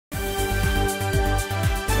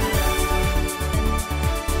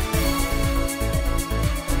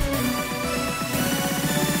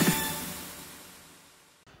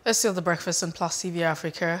It's still the breakfast on Plus TV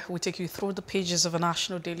Africa. We take you through the pages of our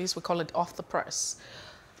national dailies. We call it Off the Press.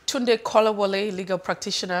 Tunde Kolawole, legal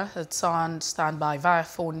practitioner, is on standby via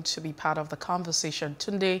phone to be part of the conversation.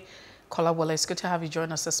 Tunde Kolawole, it's good to have you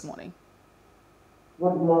join us this morning.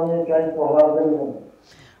 Good morning, thanks for having me.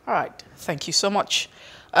 All right, thank you so much.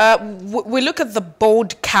 We look at the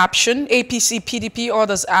bold caption, APC PDP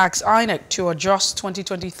orders asks INEC to adjust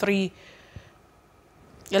 2023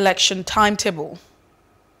 election timetable.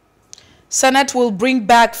 Senate will bring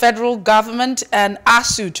back federal government and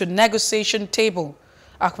ASU to negotiation table.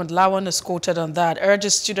 Ahmed Lawan is quoted on that,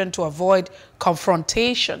 urges students to avoid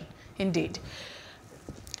confrontation. Indeed.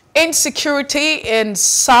 Insecurity in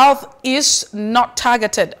Southeast not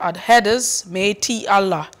targeted at headers, may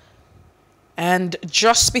Allah. And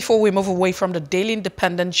just before we move away from the Daily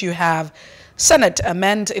Independent, you have Senate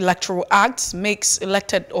amend Electoral Act, makes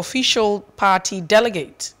elected official party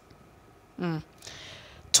delegate.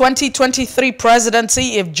 2023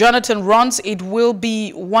 presidency, if Jonathan runs, it will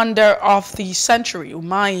be wonder of the century.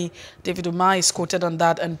 David Umahi is quoted on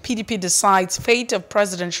that. And PDP decides fate of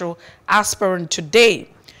presidential aspirant today.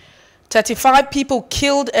 35 people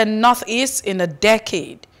killed in Northeast in a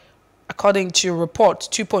decade. According to reports,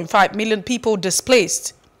 2.5 million people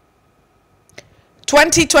displaced.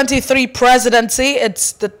 2023 presidency,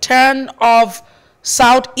 it's the turn of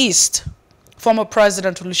Southeast. Former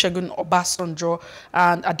President Olusegun Obasanjo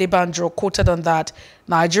and Adebanjo quoted on that.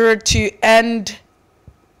 Nigeria to end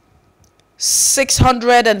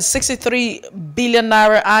 663 billion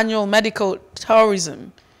naira annual medical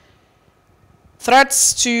tourism.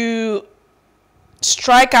 Threats to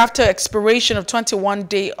strike after expiration of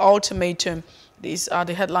 21-day ultimatum. These are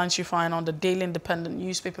the headlines you find on the Daily Independent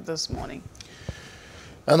newspaper this morning.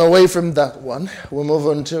 And away from that one, we'll move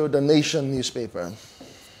on to the Nation newspaper.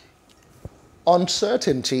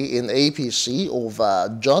 Uncertainty in APC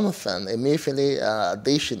over Jonathan Emefiele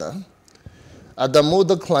Adesina. Adamu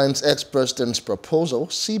declines ex-president's proposal.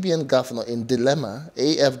 CBN governor in dilemma.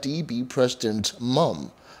 AFDB president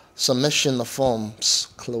mum. Submission forms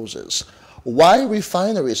closes. Why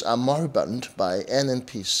refineries are moribund by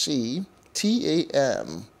NNPC.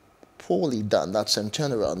 TAM poorly done. That's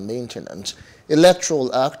turnaround maintenance.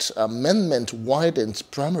 Electoral Act amendment widens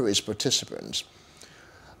primaries participants.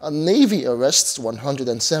 A Navy arrests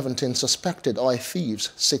 117 suspected oil thieves,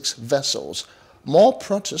 6 vessels. More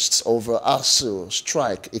protests over ASU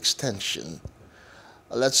strike extension.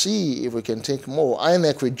 Let's see if we can take more.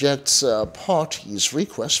 INEC rejects party's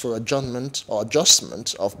request for adjournment or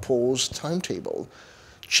adjustment of polls timetable.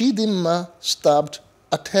 Chidinma stabbed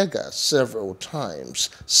Atega several times,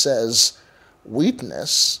 says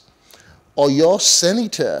witness. Oyo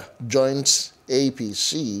senator joins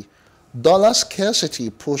APC. Dollar scarcity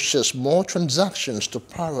pushes more transactions to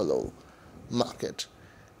parallel market.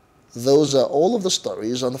 Those are all of the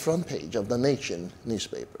stories on the front page of the Nation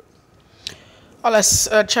newspaper. Well, let's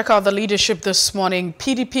check out the leadership this morning.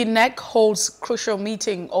 PDP NEC holds crucial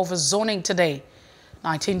meeting over zoning today.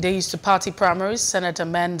 19 days to party primaries. Senate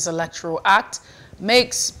amends Electoral Act.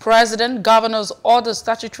 Makes president, governors, order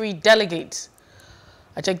statutory delegates.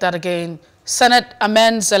 I take that again. Senate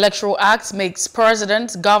amends Electoral Act, makes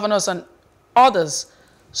presidents, governors, and others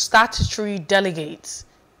statutory delegates.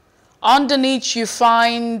 Underneath, you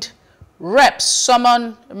find reps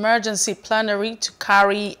summon emergency plenary to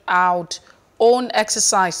carry out own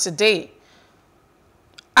exercise today.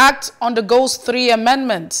 Act undergoes 3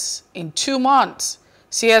 amendments in 2 months.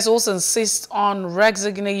 CS also insists on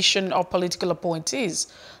resignation of political appointees.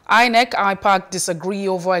 INEC, IPAC disagree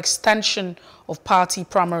over extension of party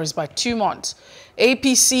primaries by 2 months.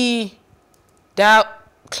 APC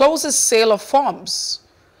closes sale of forms.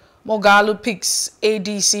 Mogalu picks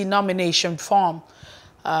ADC nomination form.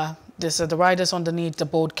 These are the writers underneath the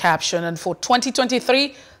bold caption. And for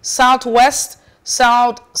 2023, Southwest,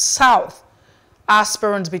 South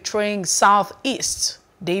aspirants betraying Southeast.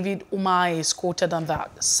 David Umahi is quoted on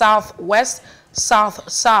that. Southwest,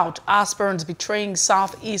 South aspirants betraying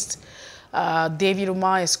Southeast. David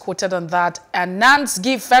Umahi is quoted on that. And Nance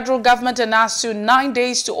give federal government and ASU 9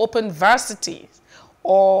 days to open varsity.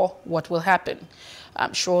 Or what will happen?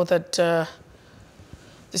 I'm sure that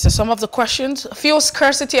these are some of the questions. Fuel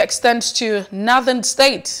scarcity extends to northern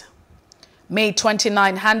states. May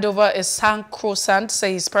 29 handover is sacrosanct,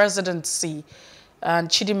 says presidency. And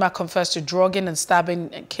Chidinma confessed to drugging and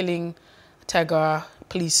stabbing and killing Tega,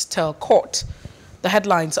 police tell court. The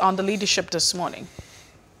headlines on the leadership this morning.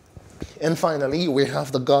 And finally, we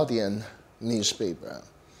have the Guardian newspaper.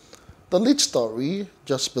 The lead story,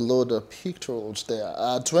 just below the pictorials there,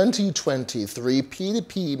 2023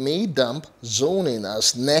 PDP may dump zoning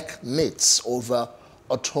as NEC meets over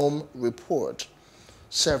Autumn Report.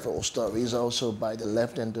 Several stories also by the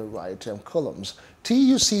left and the right columns.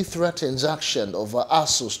 TUC threatens action over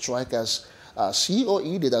ASU strikers.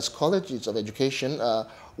 COE, that's Colleges of Education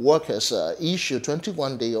Workers, issue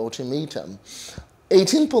 21-day ultimatum.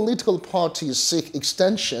 18 political parties seek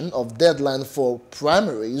extension of deadline for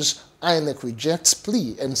primaries. INEC rejects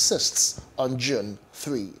plea, insists on June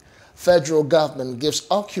 3. Federal government gives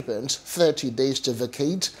occupants 30 days to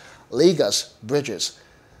vacate Lagos bridges.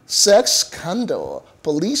 Sex scandal.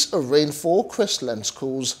 Police arraign 4 Christian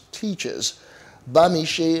schools teachers.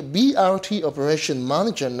 Bamishe BRT operation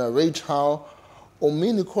manager narrates how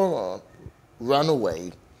Ominikoron ran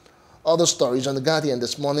away. Other stories on The Guardian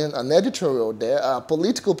this morning, an editorial there are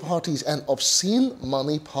political parties and obscene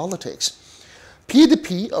money politics.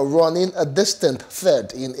 PDP are running a distant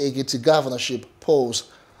third in Ekiti governorship polls,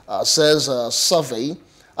 says a survey.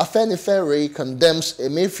 Afenifere condemns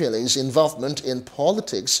Emefiele's involvement in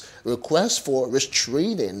politics, requests for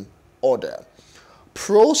restraining order.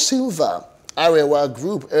 Pro-Silva Arewa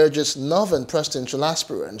Group urges Northern presidential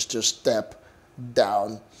aspirants to step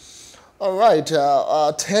down. All right,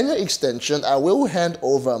 tenure extension, I will hand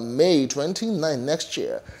over May 29 next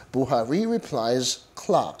year. Buhari replies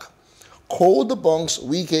Clark. Cold debunks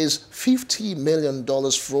Wike's $50 million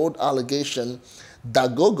fraud allegation.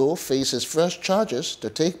 Dagogo faces fresh charges to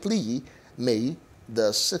take plea May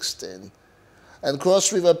the 16th. And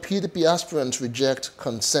Cross River PDP aspirants reject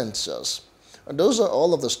consensus. And those are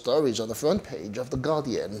all of the stories on the front page of The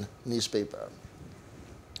Guardian newspaper.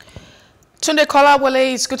 Tunde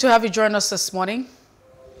Kolawole, it's good to have you join us this morning.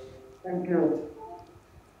 Thank you.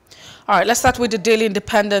 All right, let's start with the Daily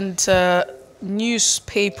Independent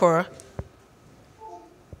newspaper.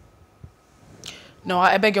 No,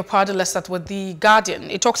 I beg your pardon. Let's start with The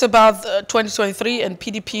Guardian. It talks about 2023 and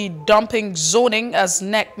PDP dumping zoning as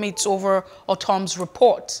NEC meets over Autumn's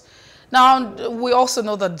report. Now, we also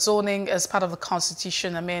know that zoning is part of the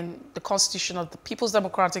Constitution. I mean, the Constitution of the People's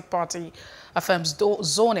Democratic Party affirms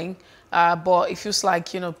zoning, but it feels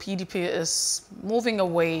like, you know, PDP is moving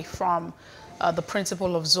away from the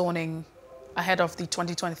principle of zoning ahead of the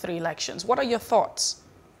 2023 elections. What are your thoughts?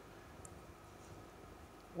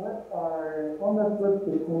 Well, I honestly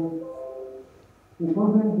speaking, it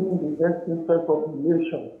wouldn't be in the best interest of the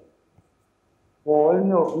nation for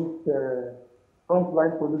any of these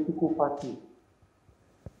frontline political parties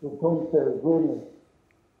to dump zoning.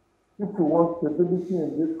 If we want stability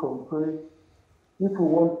in this country, if we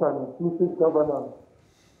want an inclusive governance,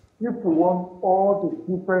 if we want all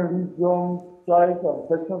the different regions, tribes, and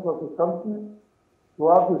sections of the country to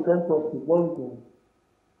have a sense of belonging,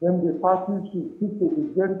 then the parties should stick to the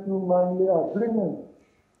gentlemanly agreement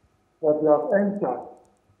that they have entered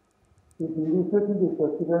to be restating the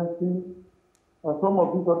presidency and some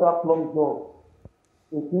of these other plum jobs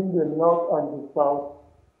between the North and the South.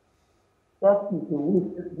 That is the way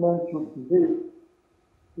statement should behave.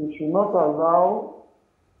 We should not allow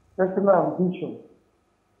personal ambition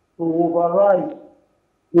to override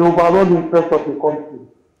the overall interest of the country.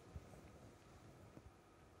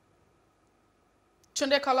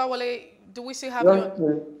 Tunde Kolawole, do we still have Yes,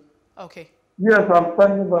 you? Okay. yes, I'm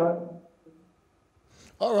standing by.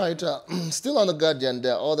 All right, still on The Guardian,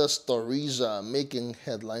 there are other stories making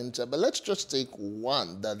headlines, but let's just take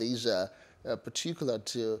one that is particular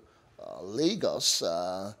to Lagos.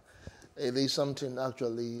 It is something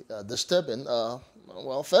actually disturbing.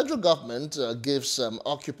 Well, federal government gives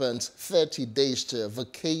occupants 30 days to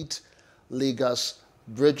vacate Lagos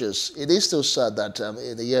bridges. It is still sad that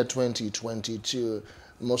in the year 2022,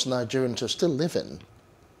 most Nigerians are still living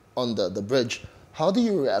under the bridge. How do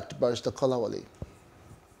you react, Barrister Kolawole?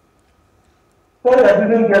 Sorry, I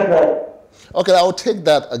didn't get that. Okay, I'll take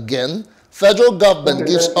that again. Federal government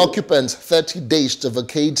gives occupants 30 days to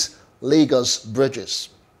vacate Lagos bridges.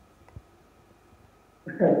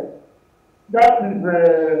 That is,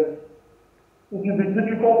 it will be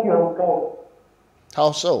difficult to enforce.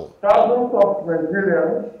 How so? Thousands of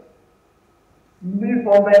Nigerians live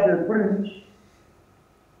under the bridge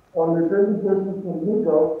on a daily basis in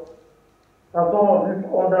Lagos and some of these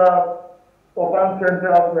other urban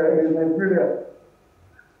centers in Nigeria.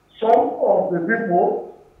 Some of the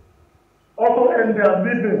people also end their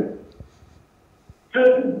living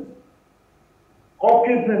trading or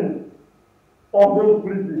keeping on those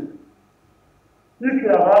bridges. If you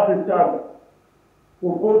have had a chance to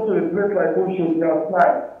go to a place like Oshodi at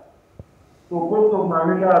night, to go to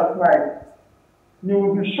Marina at night, you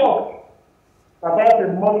will be shocked about the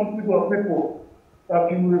multitude of people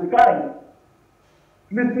that you will find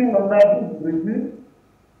sleeping under these bridges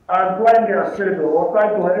and trying their trade or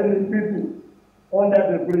trying to earn a living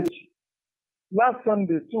under the bridge. Last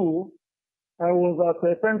Sunday too, I was at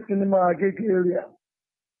a Pen Cinema Agege area,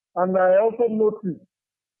 and I also noticed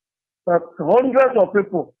that hundreds of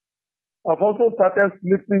people have also started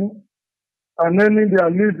sleeping and earning their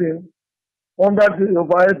living under the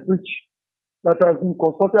overhead bridge that has been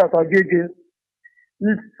constructed at Agege.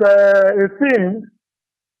 It's a thing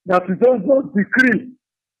that we don't just decree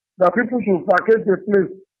that people should vacate the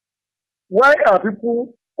place. Why are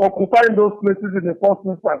people occupying those places in the first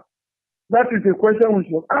instance? That is a question we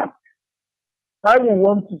should ask. I will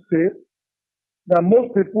want to say that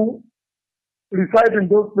most people reside in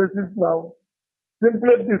those places now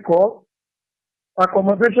simply because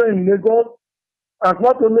accommodation in Lagos has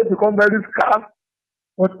not only become very scarce,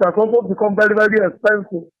 but it has also become very, very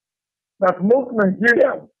expensive. That most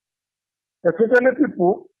Nigerians, especially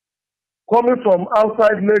people coming from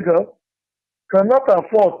outside Lagos, cannot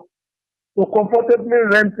afford to comfortably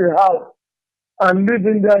rent a house and live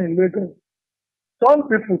in there in Lagos. Some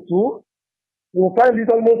people too will find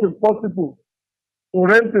it almost impossible to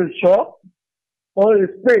rent a shop or a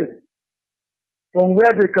space from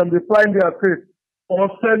where they can be plying their trade or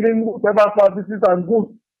selling whatever services and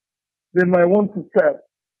goods they might want to sell.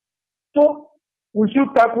 So we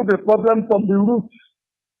should tackle the problem from the roots.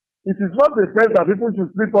 It is not the best that people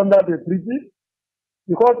should sleep under the bridges,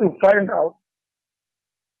 because you find out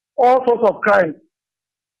all sorts of crimes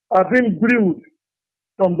are being brewed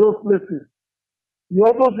from those places. You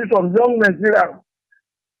also see some young Nigerians,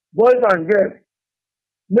 boys and girls,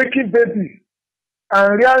 making babies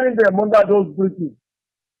and rearing them under those bridges.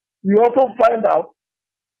 You also find out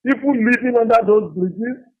people living under those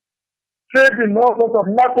bridges, trading all sorts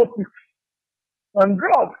of narcotics and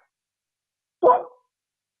drugs. So,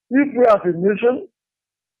 if we as a nation,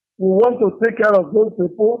 we want to take care of those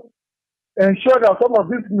people, ensure that some of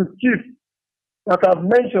these mischiefs that I've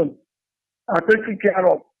mentioned are taken care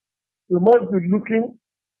of, we must be looking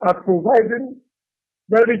at providing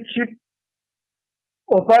very cheap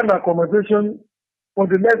or fine accommodation for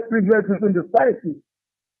the less privileged people in the society.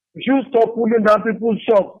 We should stop pulling down people's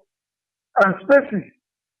shops and spaces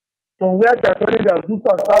from where they are selling their goods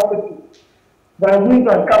and services by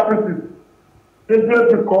whims and caprices, simply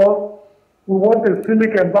because we want a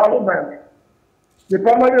civic environment. The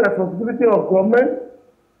primary responsibility of government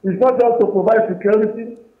is not just to provide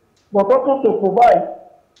security, but also to provide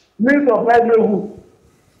means of livelihood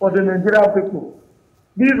for the Nigerian people.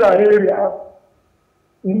 These are areas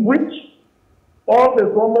in which all the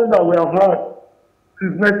governments that we have had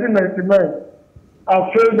since 1999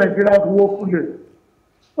 have failed Nigerians woefully.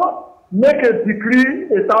 So make a decree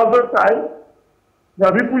 1,000 times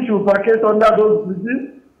that people should vacate under those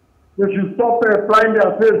bridges. They should stop flying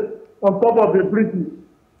their face on top of the bridges.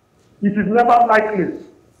 It is never likely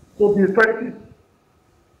to be effective,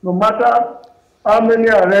 no matter how many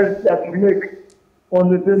arrests that you make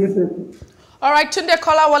on a daily basis. All right, Tunde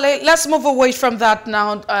Kolawole, let's move away from that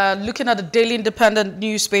now. Looking at the Daily Independent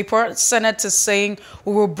newspaper, Senate is saying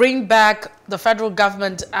we will bring back the federal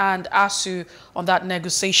government and ASU on that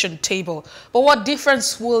negotiation table. But what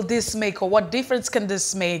difference will this make, or what difference can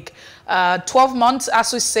this make? 12 months,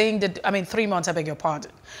 ASU is saying that, 3 months, I beg your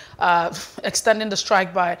pardon. Extending the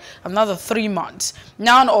strike by another 3 months.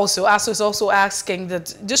 Now, and also, ASU is also asking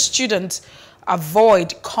that the students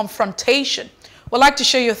avoid confrontation. Would like to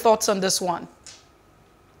share your thoughts on this one.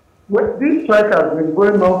 Well, this strike has been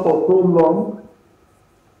going on for so long.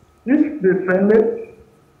 If the Senate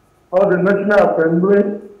or the National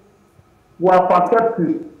Assembly were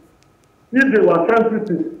perceptive, if they were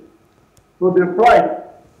sensitive to the plight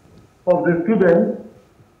of the students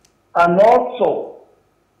and also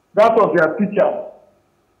that of their teachers,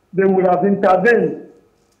 they would have intervened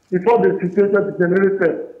before the situation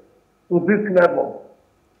degenerated to this level.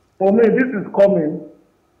 For me, this is coming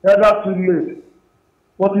rather too late.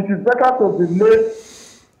 But it is better to be late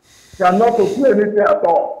than not to do anything at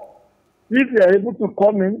all. If they are able to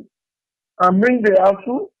come in and bring the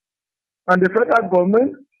ASU and the federal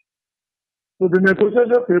government to the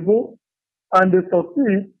negotiation table and they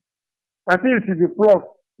succeed, I think it will be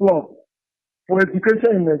plus for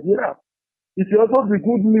education in Nigeria. It will also be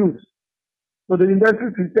good news to the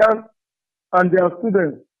university teachers and their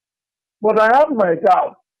students. But I have my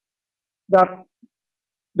doubt that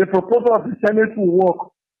the proposal of the Senate will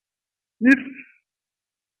work if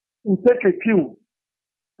we take a cue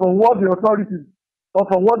from what the authorities or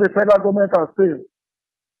from what the federal government are saying.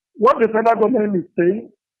 What the federal government is saying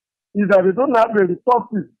is that they don't have the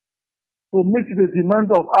resources to meet the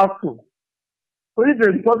demands of ASU. So if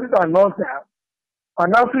the resources are not there,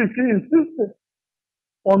 and ASU is still insisting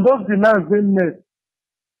on those demands being met,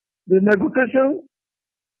 the negotiation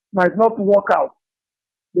might not work out.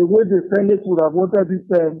 the way the Senate would have wanted it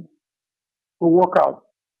to work out.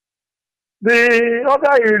 The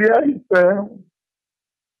other area is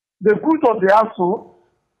the fruit of the ASU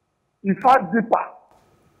is far deeper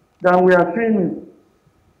than we are seeing it.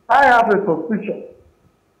 I have a suspicion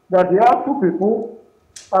that the ASU people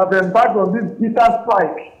have embarked on this bitter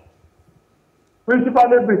strike,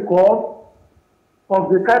 principally because of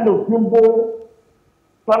the kind of jumbo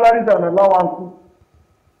salaries and allowances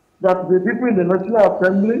that the people in the National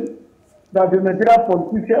Assembly, that the Nigerian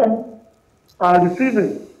politicians are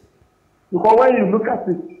receiving. Because when you look at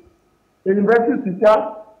it, a university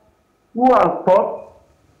teacher who has taught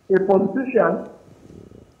a politician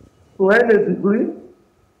to earn a degree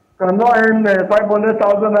cannot earn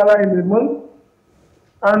 500,000 naira in a month,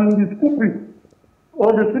 and the stupid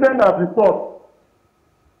or the student that is taught,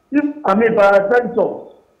 if by adventure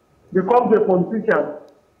becomes a politician,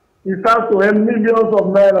 he starts to earn millions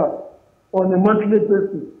of naira on a monthly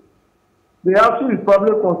basis. The ASU is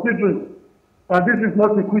probably considering that this is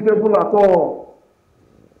not equitable at all.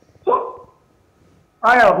 So,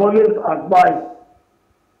 I have always advised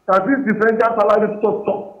that this differential salary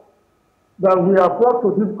structure that we have brought to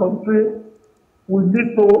this country will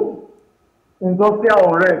lead to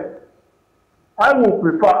industrial unrest. I would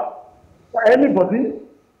prefer for anybody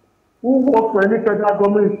who works for any federal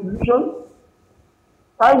government institution,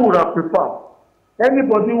 I would have preferred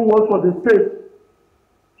anybody who works for the state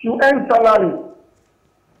to earn salary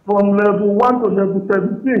from level 1 to level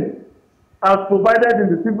 17 as provided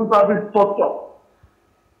in the civil service structure.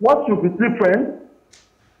 What should be different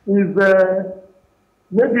is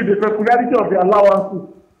maybe the peculiarity of the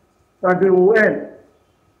allowances that they will earn.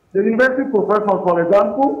 The university professors, for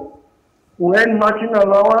example, will earn marking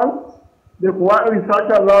allowance, they could earn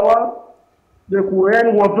research allowance, they could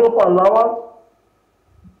earn wardrobe allowance,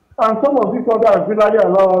 and some of these other auxiliary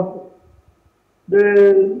allowances.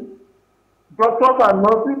 The doctors and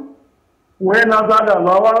nurses will earn hazard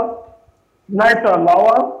allowance, night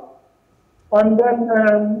allowance, and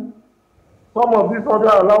then some of these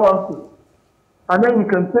other allowances. And then we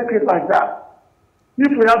can take it like that.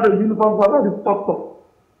 If we have a uniform salary structure,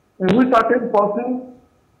 in which certain persons,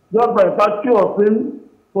 just by virtue of being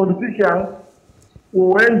politicians,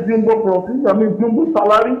 will earn jumbo profit, jumbo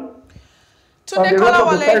salary, Tunde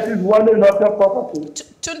Kolawole,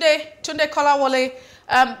 Tunde Kolawole,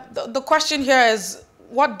 the question here is,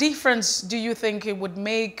 what difference do you think it would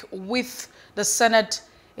make with the Senate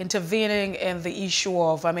intervening in the issue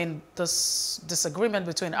of, this disagreement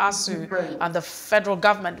between ASU and the federal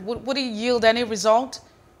government? Would it yield any result?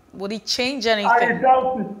 Would it change anything? I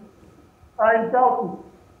doubt it.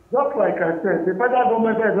 Just like I said, the federal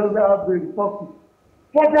government doesn't have the resources.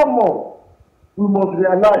 Furthermore, we must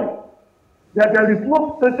realize that there is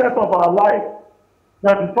no facet of our life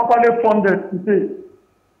that is properly funded today.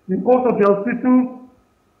 You go to the hospitals,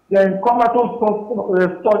 they are in comatose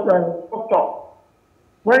structure.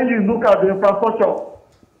 When you look at the infrastructure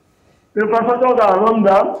that are run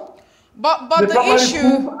down. But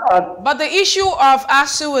the issue of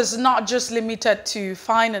ASU is not just limited to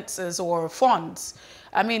finances or funds.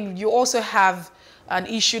 You also have an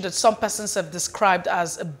issue that some persons have described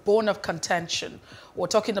as a bone of contention. We're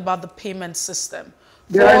talking about the payment system.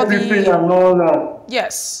 The IPP and all that.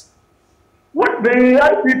 Yes. What the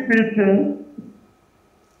IPP thing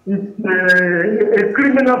is a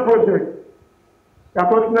criminal project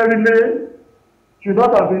that ordinarily should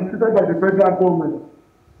not have been treated by the federal government.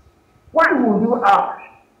 Why would you ask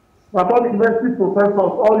that all university professors,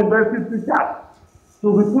 all university teachers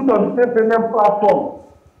to be put on the same payment platform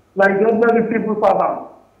like the ordinary civil servants?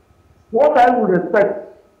 What I would expect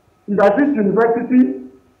is that this university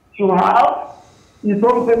should have its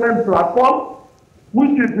own payment platform,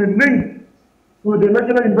 which is linked to the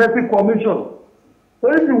National University Commission.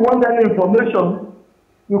 So if you want any information,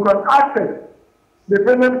 you can access the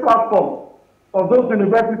payment platform of those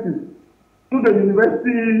universities to the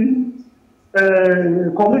University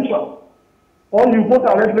Commission, or you go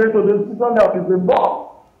directly to the institution that is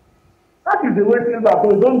involved. That is the way things are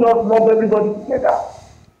done. Don't just lump everybody together.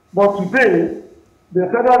 But today, the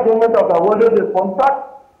federal government has awarded a contract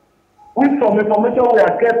with some information we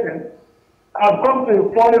are getting has come to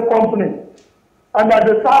a foreign company, and that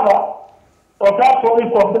the server of that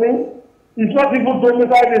foreign company is not even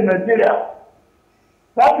domiciled in Nigeria.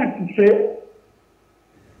 That is to say,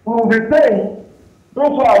 we will be paying those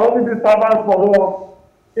who are running the servers for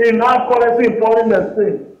us in hard currency in foreign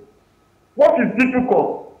exchange. What is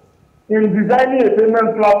difficult in designing a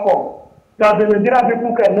payment platform that the Nigerian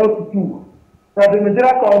people cannot do, that the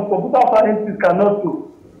Nigerian computer scientists cannot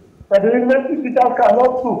do, that the university teachers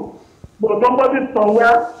cannot do, but somebody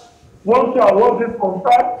somewhere want to award this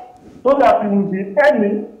contract so that he will be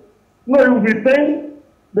earning, no, he will be paying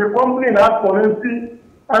the company in hard currency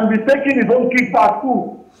and be taking his own kickback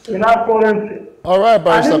too in hard currency. All right,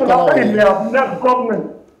 Barrister And even after he may Kolawole. have left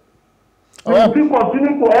government, he All will right. still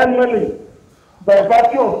continue to earn money by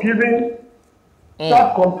virtue of giving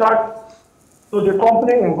that contract to the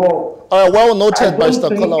company involved. Well noted, I Barrister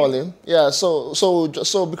don't think Kolawole. Yeah,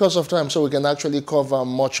 so because of time, so we can actually cover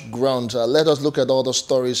much ground. Let us look at all the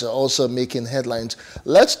stories also making headlines.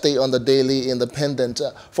 Let's stay on the Daily Independent.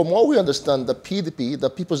 From what we understand, the PDP, the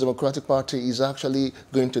People's Democratic Party, is actually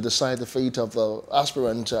going to decide the fate of the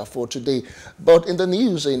aspirant for today. But in the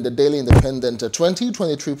news, in the Daily Independent,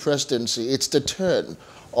 2023 presidency, it's the turn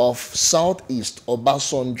of Southeast.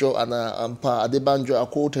 Obasanjo and Mpa Adebanjo are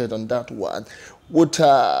quoted on that one. Would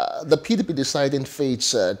the PDP deciding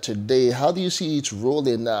fates today, how do you see it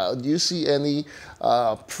rolling? Do you see any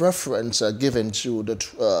preference given to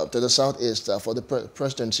the Southeast for the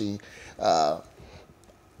presidency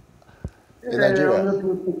in Nigeria?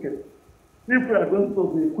 If we are going to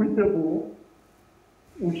be equitable,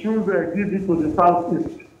 we should give it to the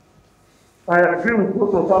Southeast. I agree with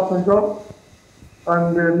both of Obasanjo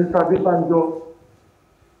and Mr. Adebanjo.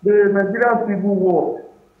 The Nigerian Civil War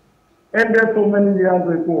ended so many years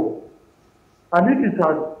ago. And if it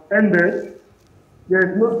has ended, there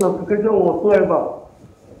is no justification whatsoever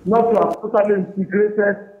not to have totally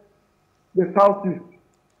integrated the Southeast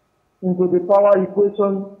into the power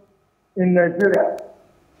equation in Nigeria.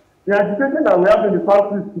 The agitation that we have in the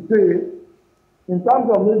Southeast today, in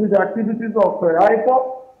terms of maybe the activities of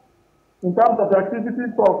IPOP, in terms of the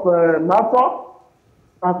activities of NATO,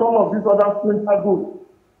 and some of these other splinter groups,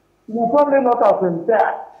 we will probably not have been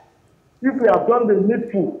there if we have done the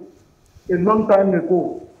needful a long time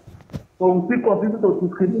ago. So we still continue to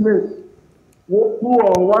discriminate two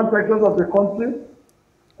or one sections of the country,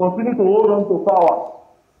 continue to hold on to power,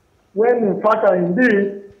 when in fact and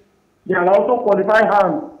indeed there are also qualified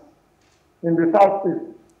hands in the Southeast.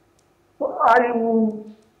 So I will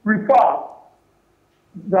prefer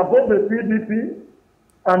that both the PDP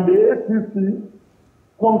and the APC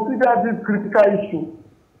consider this critical issue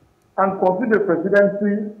and consider the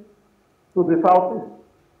presidency to the Southeast.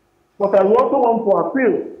 But I also want to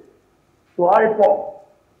appeal to IPOP,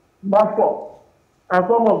 MAFOP, and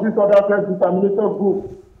some of these other self-determination groups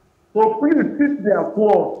to please sit their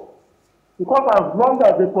claws, because as long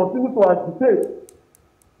as they continue to agitate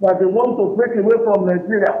that they want to break away from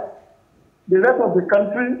Nigeria, the rest of the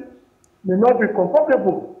country may not be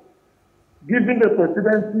comfortable giving the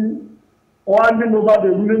presidency or handing over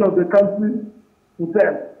the ruling of the country to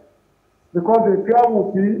them, because the fear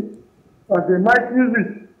will be that they might use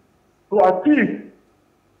it to achieve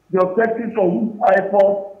the objectives for which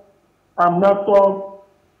IPOP and NATO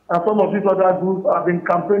and some of these other groups have been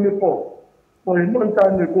campaigning for a long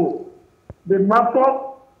time ago. The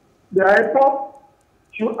NATO, the IPOP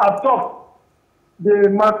should adopt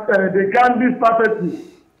the Gandhi strategy,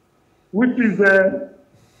 which is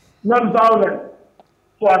non-violence,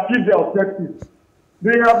 to achieve their objectives.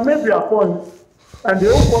 They have made their point, and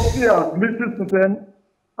the whole country has listened to them,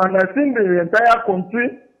 and I think the entire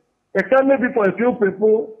country, except maybe for a few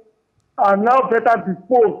people, are now better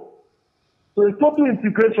disposed to a total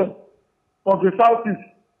integration of the Southeast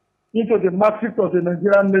into the matrix of the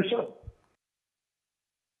Nigerian nation.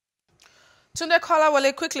 Tunde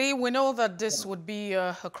Kolawole, quickly, we know that this would be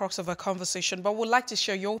a crux of a conversation, but we'd like to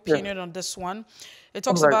share your opinion on this one. It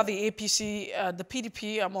talks about the APC, the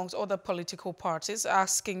PDP, amongst other political parties,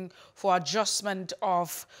 asking for adjustment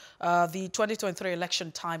of the 2023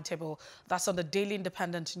 election timetable. That's on the Daily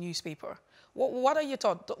Independent newspaper. What are your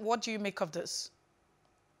thoughts? What do you make of this?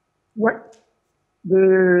 Well,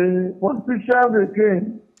 the politicians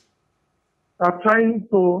again are trying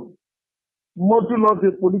to modulate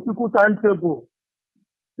the political timetable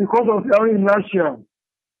because of their own inertia,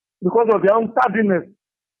 because of their own tardiness,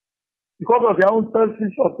 because of their own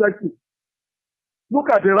selfish objectives.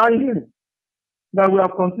 Look at the ranking that we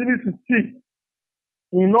have continued to see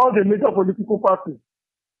in all the major political parties.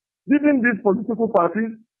 Even these political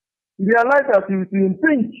parties realize that if you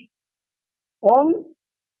impinge on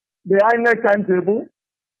the INEC timetable,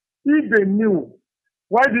 if they knew,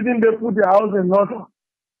 why didn't they put their house in order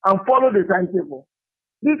and follow the timetable?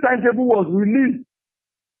 This timetable was released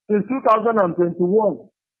in 2021.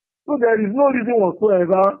 So there is no reason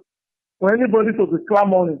whatsoever for anybody to be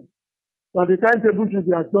clamoring that the timetable should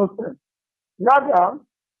be adjusted. Rather,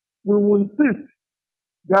 we will insist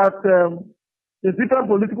that the different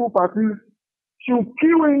political parties should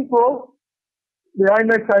queue into the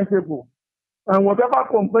INEC timetable, and whatever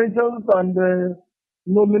conventions and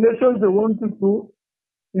nominations they want to do,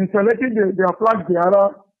 in selecting their flag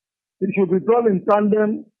bearer, it should be done in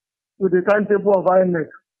tandem with the timetable of INEC.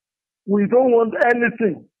 We don't want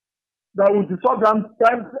anything that will disrupt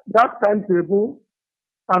that timetable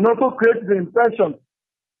and also create the impression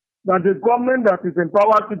that the government that is in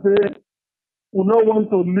power today will not want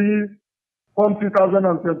to leave from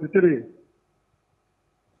 2023.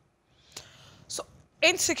 So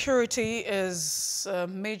insecurity is a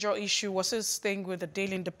major issue. Was this thing with the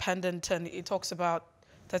Daily Independent, and it talks about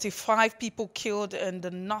 35 people killed in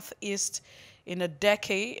the Northeast in a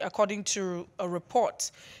decade, according to a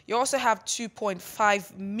report. You also have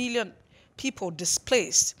 2.5 million people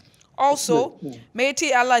displaced. Also,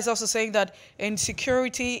 Métis Allah is also saying that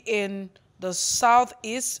insecurity in the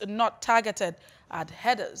Southeast not targeted at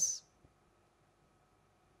headers.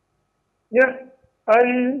 Yes,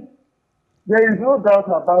 there is no doubt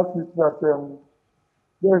about it that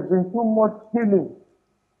there's been too much killing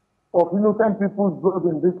of innocent people's blood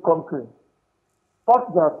in this country.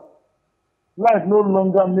 Such that life no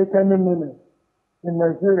longer makes any meaning in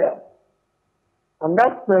Nigeria. And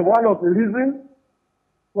that's one of the reasons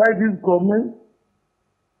why this government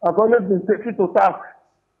has always been taken to task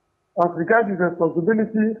as regards its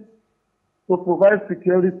responsibility to provide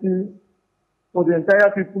security for the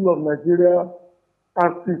entire people of Nigeria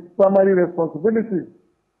as its primary responsibility.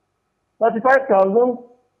 35,000,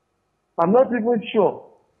 I'm not even sure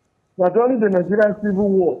that only the Nigerian Civil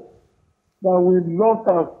War that we lost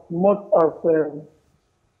as much as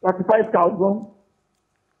 35,000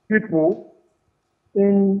 people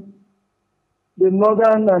in the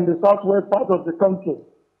northern and the southwest part of the country.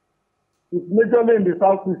 It's majorly in the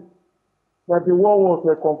southeast that the war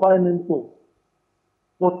was confined into.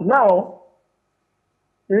 But now,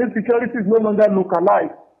 the insecurity is no longer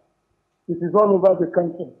localized. It is all over the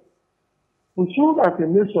country. We should, as a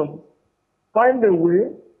nation, find a way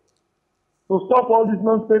to stop all these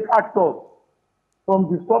non-state actors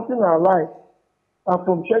from disrupting our lives and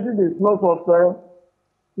from shedding the blood of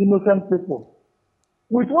innocent people.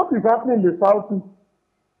 With what is happening in the Southeast,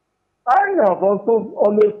 I have also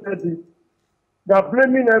always said it, that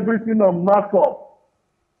blaming everything on NAFOP,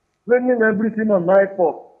 blaming everything on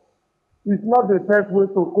NIFOP is not the best way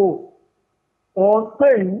to go. Or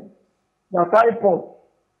saying that IPOP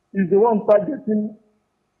is the one targeting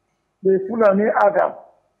the Fulani Adam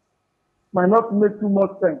might not make too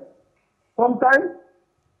much sense. Sometimes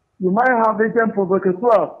you might have agent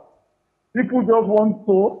provocateurs. People just want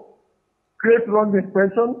to create wrong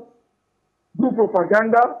impression, do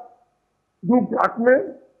propaganda, do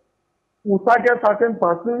blackmail, will target certain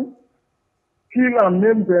persons, kill and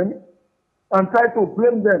name them, and try to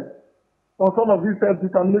blame them on some of these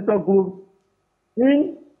self-determination groups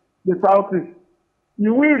in the Southeast.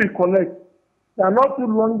 You will recollect that not too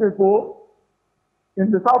long ago, in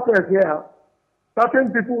the Southwest here,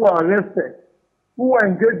 certain people were arrested who were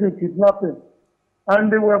engaged in kidnapping,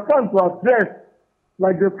 and they were found to have dressed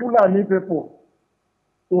like the Fulani people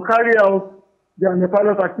to carry out their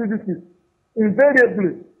nefarious activities.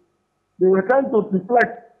 Invariably, they were trying to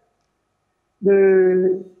deflect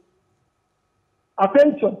the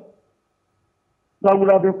attention that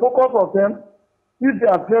would have been focused on them if they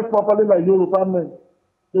are dressed properly like Yoruba men.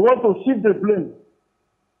 They want to shift the blame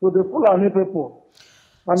to the Fulani people.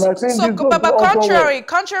 And I think but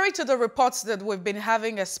contrary to the reports that we've been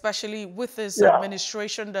having, especially with this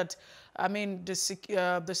administration, that, I mean, the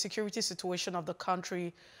security situation of the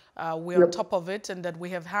country, we're on top of it, and that we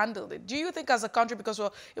have handled it. Do you think as a country, because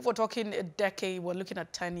if we're talking a decade, we're looking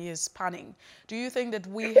at 10 years spanning, do you think that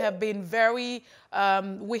we have been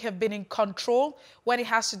we have been in control when it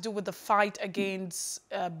has to do with the fight against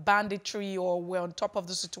banditry, or we're on top of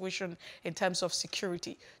the situation in terms of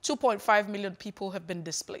security? 2.5 million people have been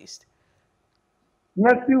displaced.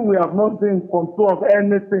 Matthew, we have not been in control of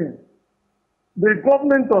anything. The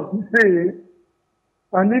government of the day,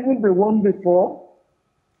 and even the one before,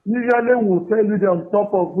 usually will tell you they're on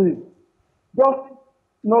top of it. Just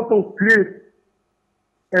not to create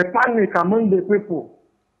a panic among the people.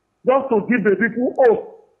 Just to give the people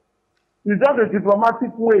hope. It's just a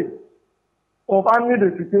diplomatic way of handling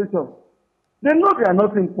the situation. They know they are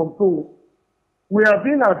not in control. We have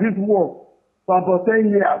been at this war for about 10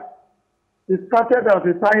 years. It started as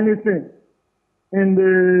a tiny thing in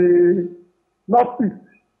the Northeast,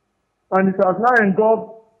 and it has now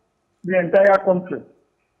engulfed the entire country.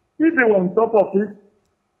 If they were on top of it,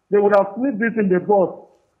 they would have slipped this in the bud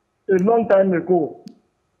a long time ago.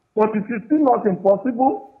 But it is still not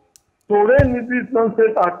impossible to rein in these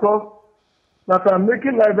non-state actors that are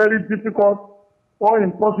making life very difficult or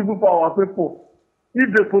impossible for our people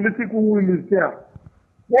if the political will is there.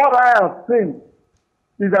 What I have seen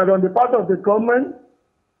is that on the part of the government,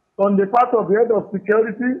 on the part of the head of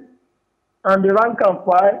security and the rank and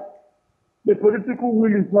file, the political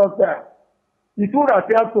will is not there. It would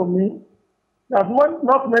appear to me that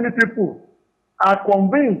not many people are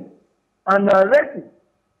convinced and are ready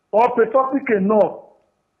or patriotic enough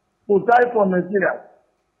to die for Nigeria,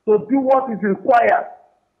 to do what is required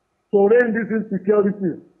to rein this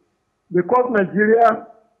insecurity, because Nigeria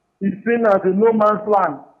is seen as a no man's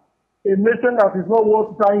land, a nation that is not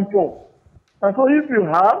worth dying for. And so if you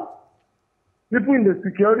have people in the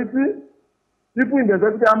security, people in the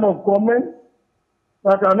executive arm of government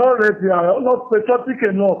that are not ready, are not patriotic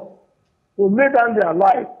enough to lay down their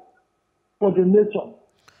life for the nation.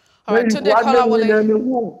 All right, Tunde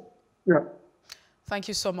Kolawole. Yeah. Thank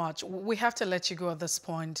you so much. We have to let you go at this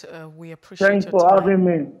point. We appreciate Thanks your for time. having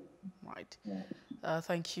me. Right.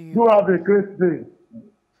 Thank you. You have a great day.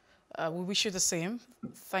 We wish you the same.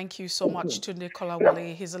 Thank you so much, Tunde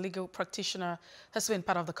Kolawole. He's a legal practitioner, has been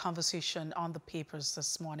part of the conversation on the papers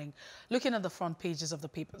this morning, looking at the front pages of the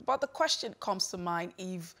papers. But the question comes to mind,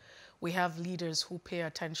 if we have leaders who pay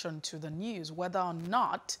attention to the news, whether or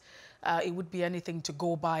not it would be anything to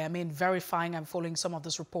go by. I mean, verifying and following some of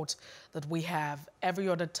these reports that we have every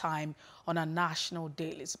other time on our national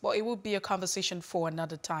dailies. But it will be a conversation for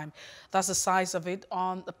another time. That's the size of it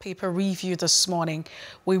on the paper review this morning.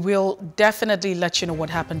 We will definitely let you know what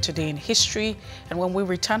happened today in history. And when we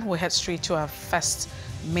return, we'll head straight to our first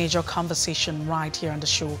major conversation right here on the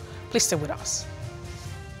show. Please stay with us.